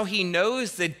 tells us how he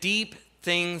knows the deep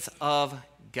things of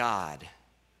God.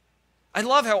 I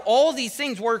love how all these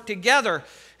things work together.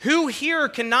 Who here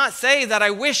cannot say that I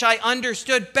wish I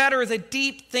understood better the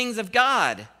deep things of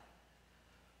God?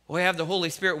 We have the Holy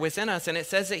Spirit within us, and it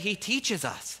says that he teaches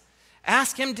us.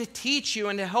 Ask him to teach you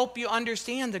and to help you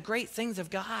understand the great things of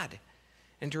God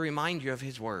and to remind you of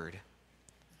his word.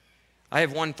 I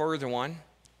have one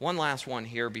last one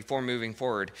here before moving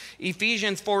forward.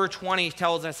 Ephesians 4:20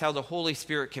 tells us how the Holy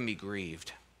Spirit can be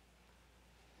grieved.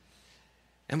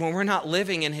 And when we're not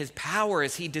living in his power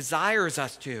as he desires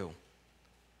us to,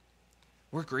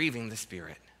 we're grieving the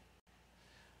Spirit.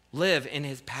 Live in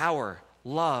his power.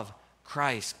 Love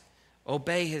Christ.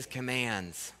 Obey his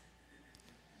commands.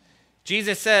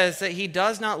 Jesus says that he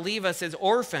does not leave us as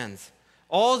orphans.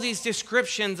 All these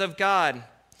descriptions of God,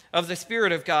 of the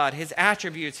Spirit of God, his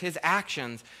attributes, his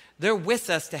actions, they're with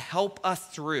us to help us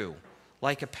through,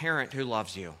 like a parent who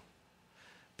loves you.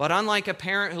 But unlike a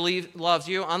parent who loves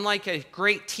you, unlike a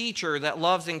great teacher that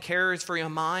loves and cares for your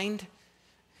mind,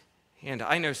 and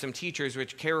I know some teachers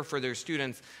which care for their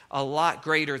students a lot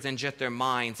greater than just their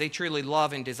minds. They truly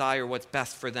love and desire what's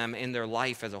best for them in their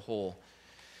life as a whole.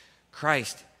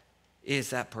 Christ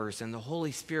is that person. The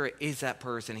Holy Spirit is that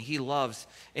person. He loves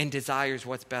and desires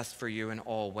what's best for you in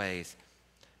all ways.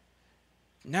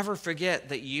 Never forget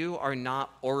that you are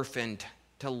not orphaned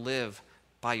to live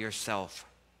by yourself.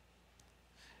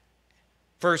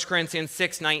 1 Corinthians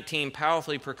 6:19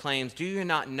 powerfully proclaims, do you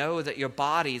not know that your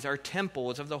bodies are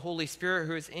temples of the Holy Spirit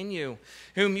who is in you,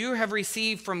 whom you have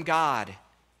received from God?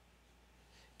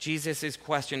 Jesus'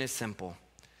 question is simple.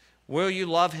 Will you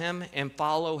love him and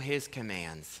follow his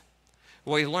commands?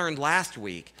 Well, we learned last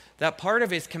week that part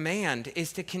of his command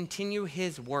is to continue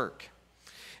his work.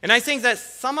 And I think that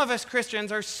some of us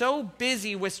Christians are so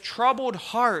busy with troubled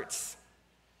hearts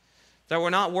that we're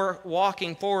not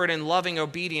walking forward in loving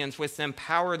obedience with the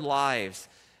empowered lives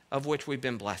of which we've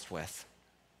been blessed with.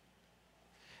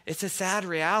 It's a sad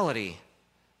reality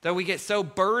that we get so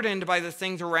burdened by the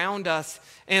things around us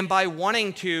and by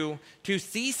wanting to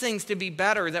see things to be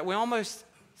better that we almost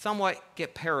somewhat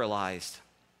get paralyzed.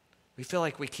 We feel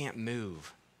like we can't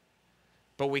move,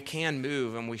 but we can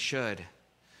move and we should.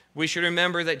 We should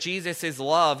remember that Jesus'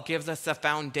 love gives us a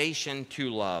foundation to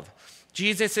love.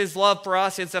 Jesus' love for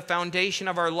us is the foundation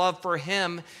of our love for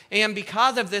him. And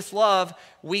because of this love,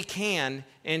 we can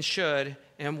and should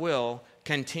and will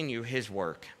continue his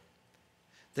work.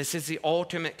 This is the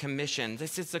ultimate commission.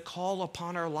 This is the call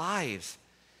upon our lives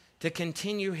to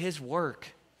continue his work.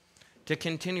 To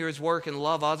continue his work and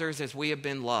love others as we have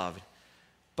been loved.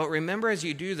 But remember, as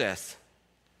you do this,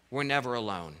 we're never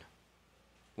alone.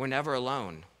 We're never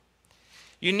alone.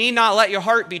 You need not let your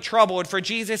heart be troubled, for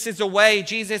Jesus is the way,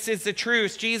 Jesus is the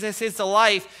truth, Jesus is the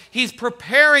life. He's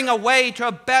preparing a way to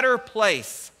a better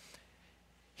place.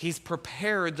 He's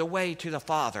prepared the way to the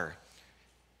Father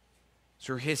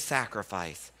through his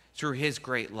sacrifice, through his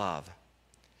great love.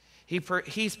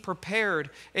 He's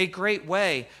prepared a great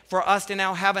way for us to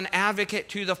now have an advocate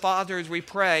to the Father as we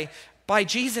pray, by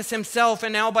Jesus himself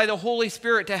and now by the Holy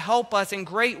Spirit to help us in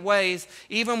great ways,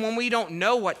 even when we don't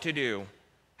know what to do,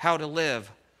 how to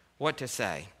live, what to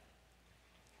say.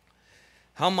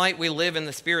 How might we live in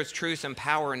the Spirit's truth and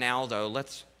power now, though?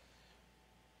 Let's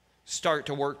start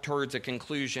to work towards a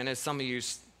conclusion. As some of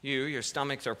your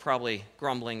stomachs are probably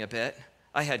grumbling a bit.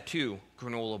 I had 2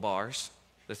 granola bars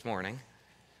this morning,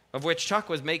 of which Chuck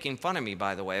was making fun of me,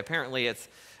 by the way. Apparently it's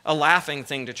a laughing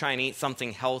thing to try and eat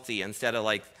something healthy instead of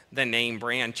like the name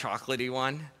brand chocolatey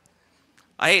one.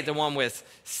 I ate the one with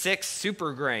 6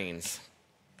 super grains.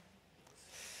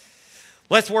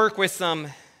 Let's work with some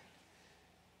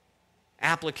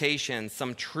applications,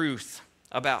 some truth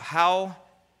about how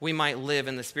we might live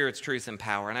in the Spirit's truth and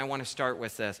power. And I want to start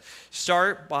with this.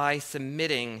 Start by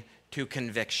submitting to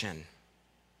conviction.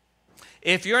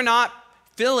 If you're not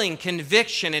feeling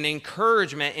conviction and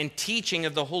encouragement and teaching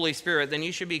of the Holy Spirit, then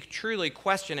you should be truly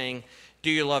questioning, do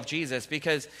you love Jesus?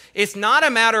 Because it's not a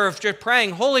matter of just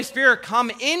praying, Holy Spirit, come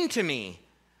into me.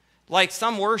 Like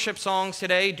some worship songs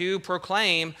today do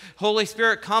proclaim, Holy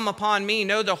Spirit, come upon me.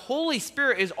 No, the Holy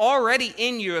Spirit is already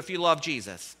in you if you love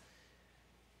Jesus.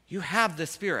 You have the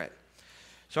Spirit.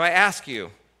 So I ask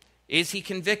you, is he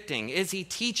convicting? Is he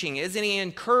teaching? Isn't he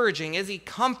encouraging? Is he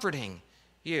comforting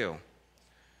you?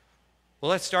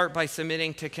 Well, let's start by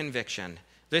submitting to conviction.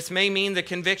 This may mean the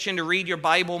conviction to read your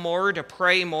Bible more, to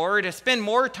pray more, to spend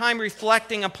more time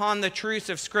reflecting upon the truths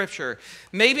of Scripture.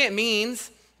 Maybe it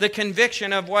means the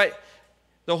conviction of what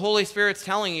the Holy Spirit's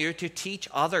telling you to teach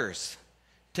others,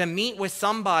 to meet with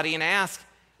somebody and ask,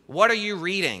 what are you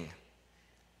reading?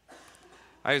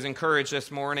 I was encouraged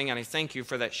this morning, and I thank you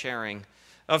for that sharing,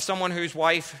 of someone whose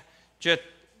wife just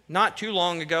not too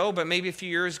long ago, but maybe a few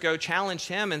years ago, challenged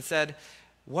him and said,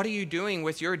 what are you doing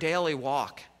with your daily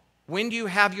walk? When do you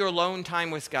have your alone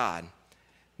time with God?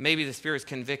 Maybe the Spirit's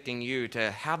convicting you to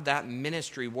have that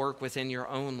ministry work within your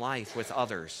own life with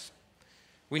others.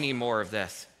 We need more of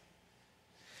this.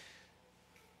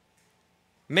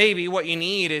 Maybe what you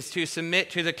need is to submit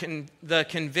to the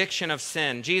conviction of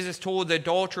sin. Jesus told the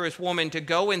adulterous woman to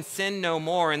go and sin no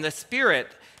more. And the Spirit,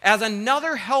 as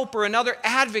another helper, another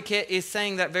advocate, is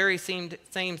saying that very same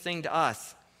thing to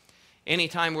us.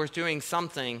 Anytime we're doing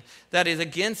something that is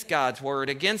against God's word,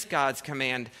 against God's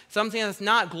command, something that's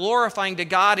not glorifying to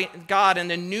God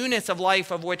and the newness of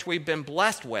life of which we've been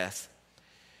blessed with,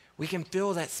 we can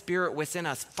feel that Spirit within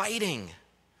us fighting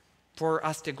for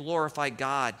us to glorify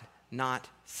God, not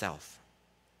self.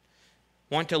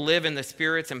 Want to live in the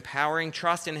Spirit's empowering?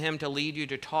 Trust in him to lead you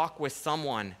to talk with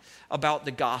someone about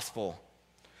the gospel.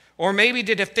 Or maybe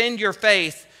to defend your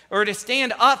faith, or to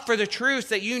stand up for the truth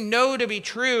that you know to be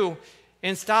true,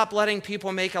 and stop letting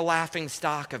people make a laughing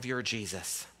stock of your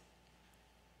Jesus.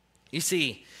 You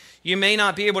see, you may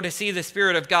not be able to see the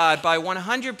Spirit of God, but I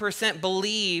 100%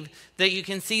 believe that you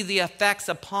can see the effects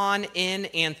upon, in,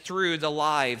 and through the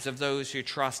lives of those who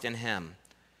trust in him.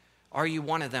 Are you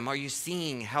one of them? Are you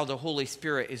seeing how the Holy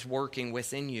Spirit is working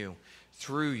within you,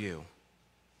 through you?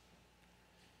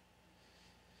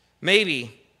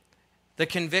 Maybe the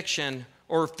conviction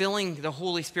or feeling the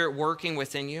Holy Spirit working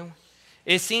within you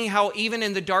is seeing how even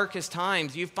in the darkest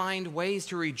times you find ways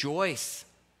to rejoice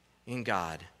in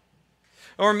God.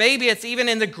 Or maybe it's even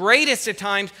in the greatest of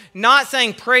times, not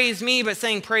saying praise me, but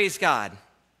saying praise God.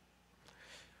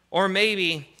 Or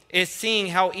maybe it's seeing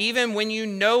how even when you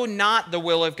know not the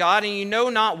will of God and you know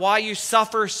not why you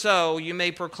suffer so, you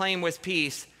may proclaim with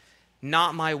peace,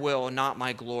 not my will, not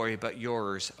my glory, but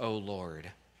yours, O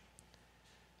Lord.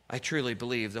 I truly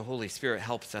believe the Holy Spirit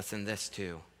helps us in this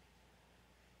too.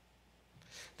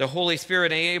 The Holy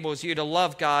Spirit enables you to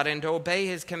love God and to obey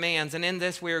his commands. And in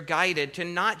this we are guided to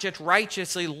not just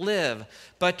righteously live,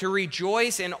 but to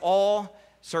rejoice in all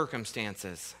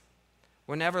circumstances.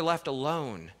 We're never left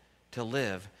alone to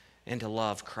live and to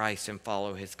love Christ and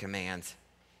follow his commands.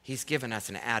 He's given us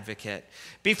an advocate.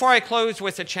 Before I close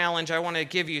with a challenge, I want to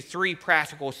give you 3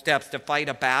 practical steps to fight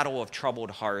a battle of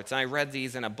troubled hearts. And I read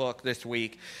these in a book this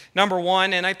week. Number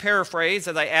 1, and I paraphrase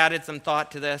as I added some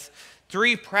thought to this,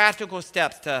 3 practical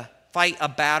steps to fight a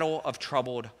battle of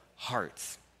troubled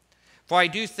hearts. For I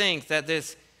do think that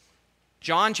this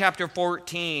John chapter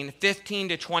 14, 15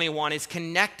 to 21 is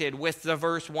connected with the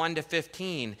verse 1 to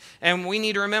 15. And we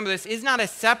need to remember this is not a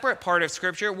separate part of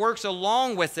Scripture. It works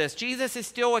along with this. Jesus is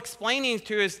still explaining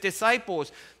to his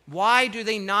disciples, why do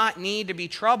they not need to be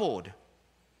troubled?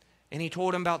 And he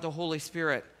told them about the Holy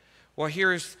Spirit. Well,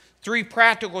 here's 3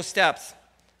 practical steps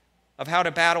of how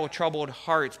to battle troubled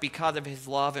hearts because of his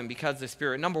love and because of the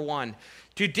Spirit. Number 1,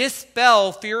 to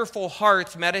dispel fearful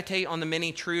hearts, meditate on the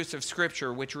many truths of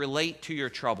Scripture which relate to your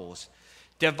troubles.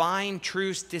 Divine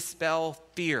truths dispel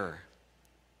fear.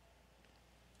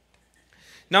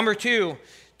 Number 2,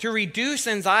 to reduce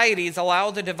anxieties,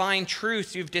 allow the divine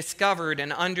truths you've discovered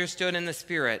and understood in the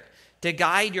Spirit to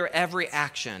guide your every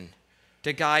action,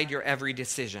 to guide your every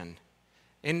decision.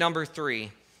 And number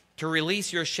 3, to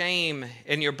release your shame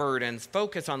and your burdens,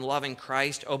 focus on loving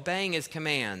Christ, obeying his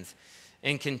commands,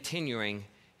 and continuing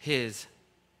his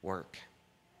work.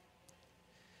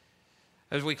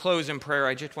 As we close in prayer,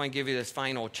 I just want to give you this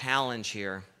final challenge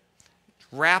here.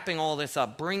 Wrapping all this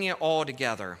up, bring it all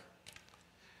together.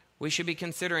 We should be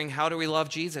considering, how do we love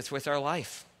Jesus with our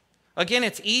life? Again,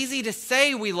 it's easy to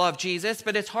say we love Jesus,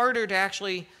 but it's harder to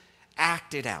actually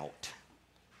act it out.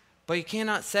 But you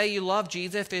cannot say you love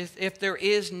Jesus if there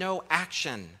is no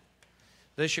action.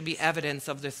 There should be evidence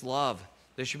of this love.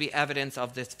 There should be evidence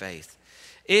of this faith.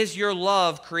 Is your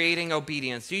love creating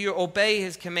obedience? Do you obey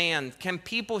his commands? Can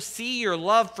people see your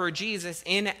love for Jesus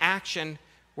in action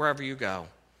wherever you go?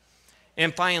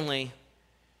 And finally,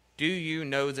 do you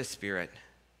know the Spirit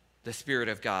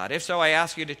of God? If so,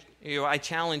 I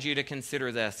challenge you to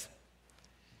consider this.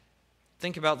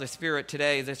 Think about the Spirit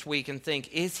today, this week, and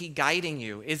think, is he guiding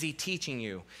you? Is he teaching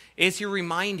you? Is he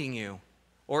reminding you?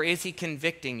 Or is he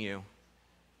convicting you?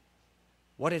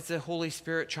 What is the Holy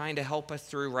Spirit trying to help us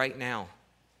through right now?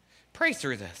 Pray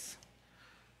through this.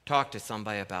 Talk to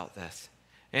somebody about this.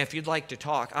 And if you'd like to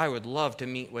talk, I would love to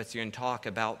meet with you and talk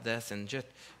about this and just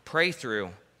pray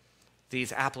through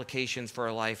these applications for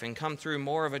our life and come through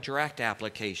more of a direct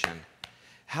application.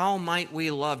 How might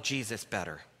we love Jesus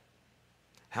better?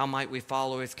 How might we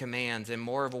follow his commands in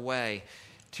more of a way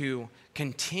to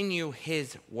continue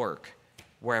his work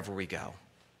wherever we go?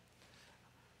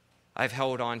 I've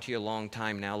held on to you a long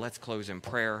time now. Let's close in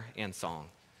prayer and song.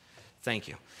 Thank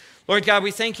you. Lord God,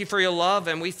 we thank you for your love,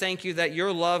 and we thank you that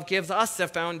your love gives us the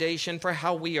foundation for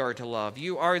how we are to love.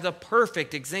 You are the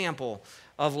perfect example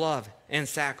of love and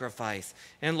sacrifice.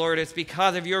 And Lord, it's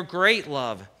because of your great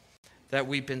love that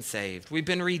we've been saved. We've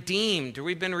been redeemed.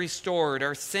 We've been restored.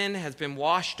 Our sin has been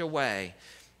washed away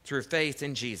through faith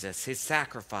in Jesus, his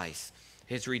sacrifice,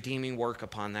 his redeeming work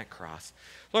upon that cross.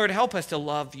 Lord, help us to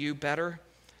love you better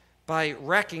by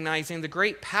recognizing the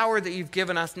great power that you've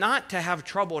given us, not to have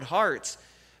troubled hearts,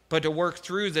 but to work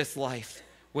through this life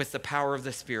with the power of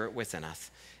the Spirit within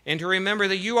us. And to remember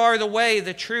that you are the way,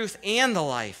 the truth, and the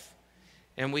life.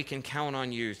 And we can count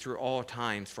on you through all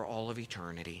times for all of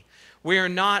eternity. We are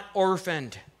not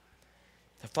orphaned.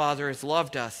 The Father has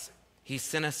loved us. He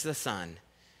sent us the Son,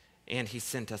 and he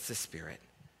sent us the Spirit.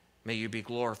 May you be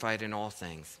glorified in all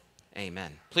things.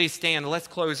 Amen. Please stand. Let's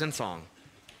close in song.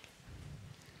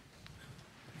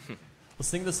 We'll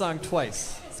sing the song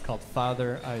twice. It's called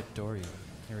Father, I Adore You.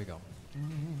 Here we go.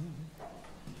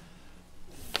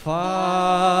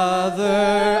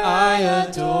 Father, I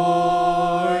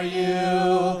adore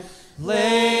you.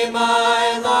 Lay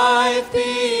my life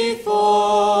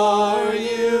before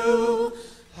you.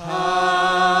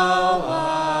 How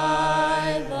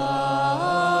I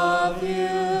love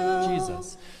you.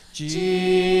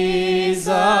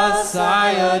 Jesus,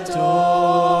 I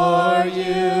adore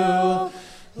you.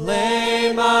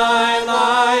 Lay my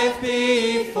life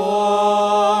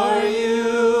before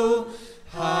you.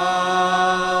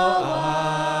 How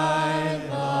I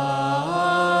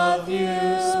love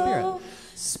you.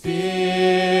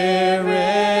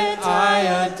 Spirit, I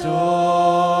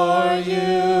adore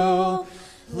you.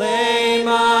 Lay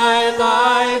my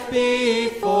life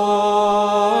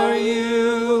before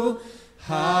you.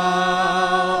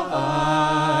 How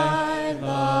I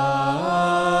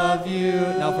love you.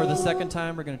 Now for the second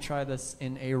time, we're going to try this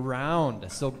in a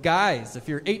round. So guys, if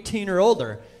you're 18 or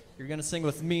older, you're going to sing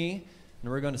with me,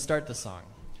 and we're going to start the song.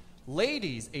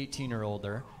 Ladies, 18 or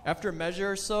older, after a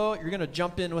measure or so, you're going to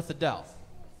jump in with Adele.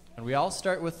 And we all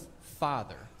start with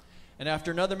Father. And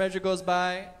after another measure goes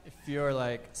by, if you're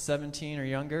like 17 or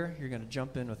younger, you're going to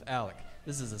jump in with Alec. This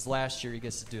This is his last year he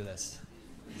gets to do this.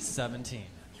 17.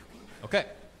 Okay.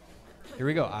 Here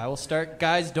we go. I will start.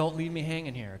 Guys, don't leave me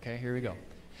hanging here, okay? Here we go.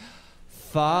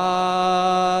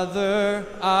 Father,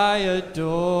 I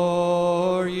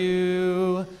adore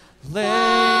you. Lay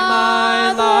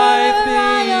my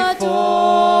life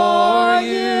before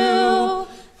you.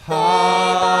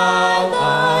 How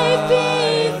I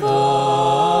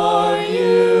adore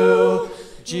you.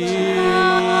 Jesus,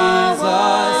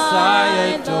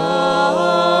 I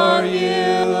adore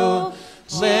you.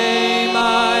 Lay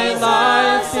my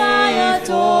life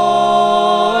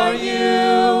before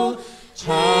you.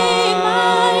 Lay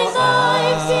my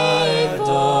life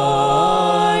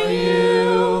before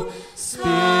you.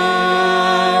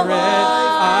 Spirit, I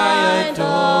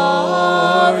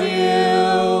adore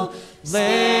you.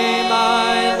 Lay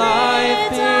my life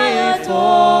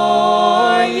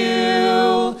before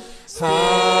you.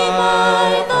 Lay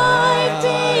my life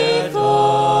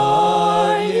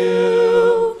before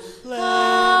you.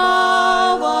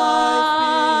 How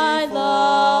I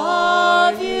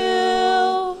love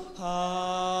you.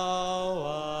 How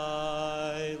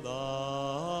I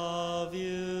love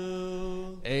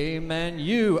you. Amen.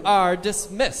 You are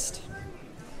dismissed.